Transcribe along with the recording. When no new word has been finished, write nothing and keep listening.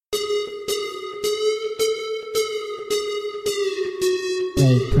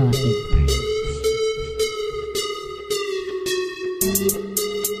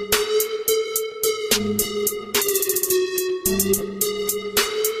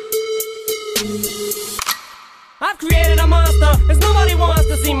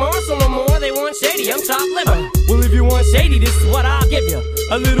to see Marshall no more. They want shady, I'm chopped liver. Well, if you want shady, this is what I'll give you.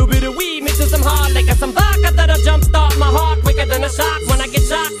 A little bit of weed mixed with some hard liquor, some vodka that'll jumpstart my heart quicker than a shock when I get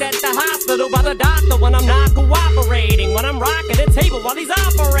shocked at the hospital by the doctor when I'm not cooperating, when I'm rocking the table while he's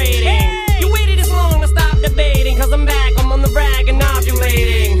operating. Hey! You waited this long to stop debating, cause I'm back, I'm on the rag and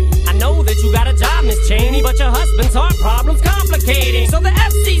ovulating. I know that you got a job, Miss Cheney, but your husband's heart problem's complicating. So the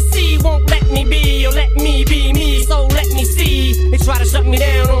FCC won't let me be, or let me be me, so let me see. They try to shut me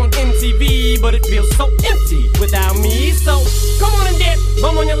down on MTV, but it feels so empty without me. So come on and dip,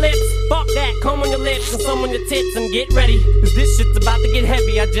 bum on your lips, fuck that, comb on your lips and some on your tits and get ready, cause this shit's about to get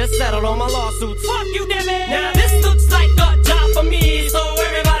heavy. I just settled all my lawsuits. Fuck you, Debbie! Now this looks like a job for me, so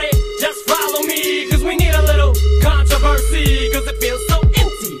everybody just follow me, cause we need a little controversy, cause it feels so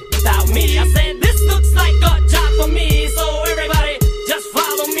empty without me. I said this looks like a job for me, so everybody just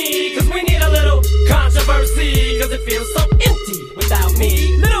follow me, cause we need a little controversy, cause it feels so empty without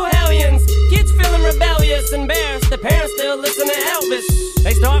me. Little hellions, kids feeling rebellious, embarrassed, the parents still listen to Elvis.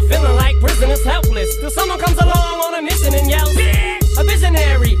 They start feeling like prisoners helpless, till someone comes along on a mission and yells, bitch! A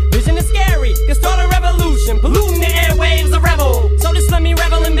visionary, vision is scary, can start a revolution, polluting the airwaves, a rebel. So just let me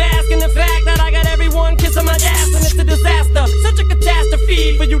revel and bask in the fact that I got everyone kissing my ass, and it's a disaster, such a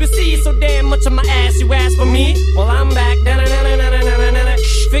catastrophe for you to see so damn much of my ass. You ask for me? Well, I'm back.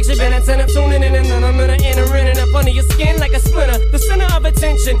 Fix your minutes and I'm tuning in, and then I'm gonna enter in and up under your skin like a splinter. The center of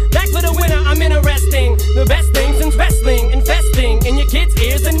attention, back for the winner. I'm interesting. The best things in wrestling, investing in your kids'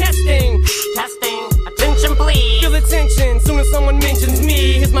 ears and nesting. Testing, attention please. Feel the tension soon as someone mentions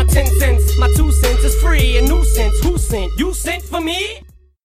me. Here's my 10 cents. My 2 cents is free. A nuisance. Who sent? You sent for me?